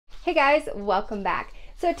Hey guys, welcome back.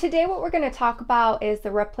 So today what we're going to talk about is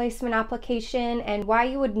the replacement application and why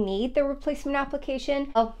you would need the replacement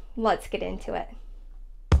application. Well, let's get into it.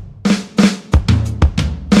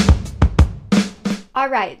 All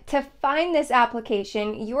right, to find this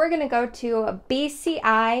application, you are going to go to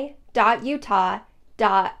bci.Utah.gov.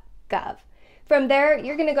 From there,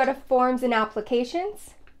 you're going to go to Forms and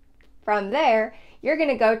Applications. From there, you're going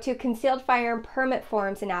to go to Concealed Firearm Permit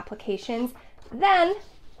Forms and Applications. Then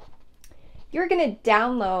you're going to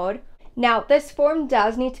download. Now, this form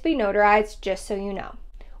does need to be notarized, just so you know.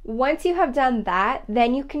 Once you have done that,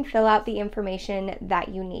 then you can fill out the information that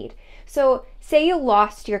you need. So say you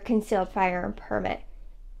lost your concealed firearm permit.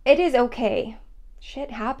 It is okay.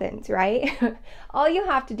 Shit happens, right? All you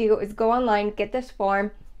have to do is go online, get this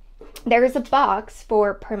form. There is a box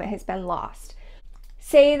for permit has been lost.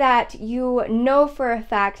 Say that you know for a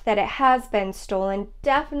fact that it has been stolen,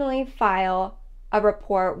 definitely file a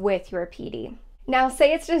report with your PD. Now,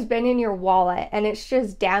 say it's just been in your wallet and it's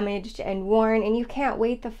just damaged and worn and you can't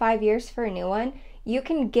wait the 5 years for a new one, you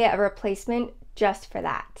can get a replacement just for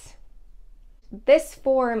that. This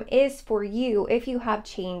form is for you if you have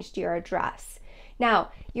changed your address.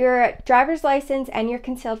 Now, your driver's license and your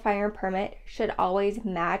concealed firearm permit should always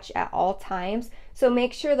match at all times, so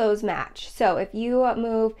make sure those match. So if you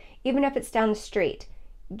move, even if it's down the street,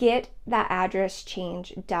 get that address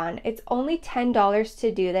change done. It's only $10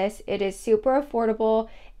 to do this. It is super affordable.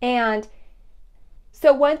 And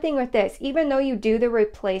so one thing with this, even though you do the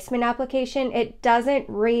replacement application, it doesn't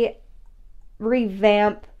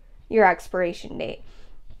revamp your expiration date.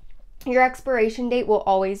 Your expiration date will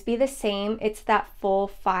always be the same. It's that full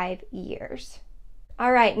 5 years.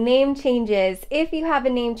 All right, name changes. If you have a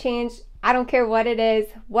name change, I don't care what it is,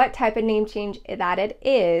 what type of name change that it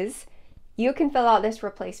is, you can fill out this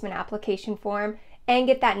replacement application form and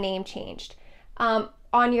get that name changed on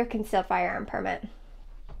your concealed firearm permit.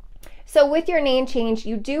 So with your name change,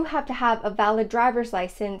 you do have to have a valid driver's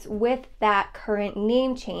license with that current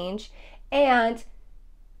name change, and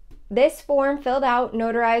this form filled out,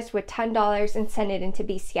 notarized with $10 and send it into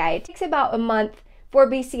BCI. It takes about a month for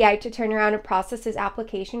BCI to turn around and process this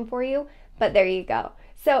application for you, but there you go.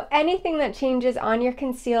 So anything that changes on your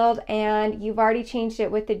concealed and you've already changed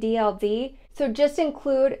it with the DLD, so just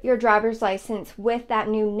include your driver's license with that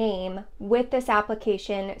new name with this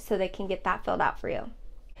application so they can get that filled out for you.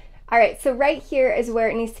 All right, so right here is where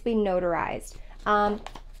it needs to be notarized. Find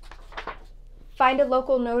a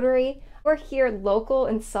local notary. We're here local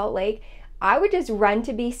in Salt Lake. I would just run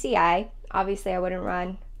to BCI. Obviously I wouldn't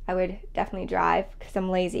run. I would definitely drive because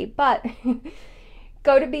I'm lazy, but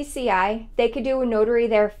go to BCI. They could do a notary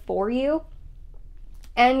there for you,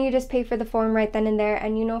 and you just pay for the form right then and there,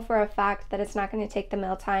 and you know for a fact that it's not going to take the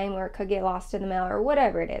mail time, or it could get lost in the mail, or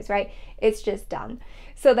whatever it is, right? It's just done.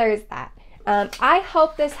 So there's that. I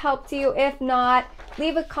hope this helped you. If not,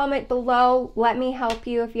 leave a comment below. Let me help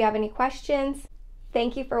you if you have any questions.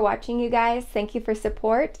 Thank you for watching, you guys. Thank you for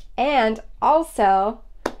support. And also,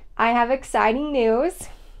 I have exciting news.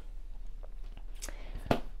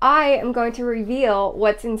 I am going to reveal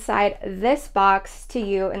what's inside this box to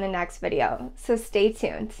you in the next video. So stay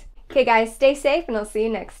tuned. Okay guys, stay safe and I'll see you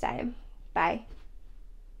next time. Bye.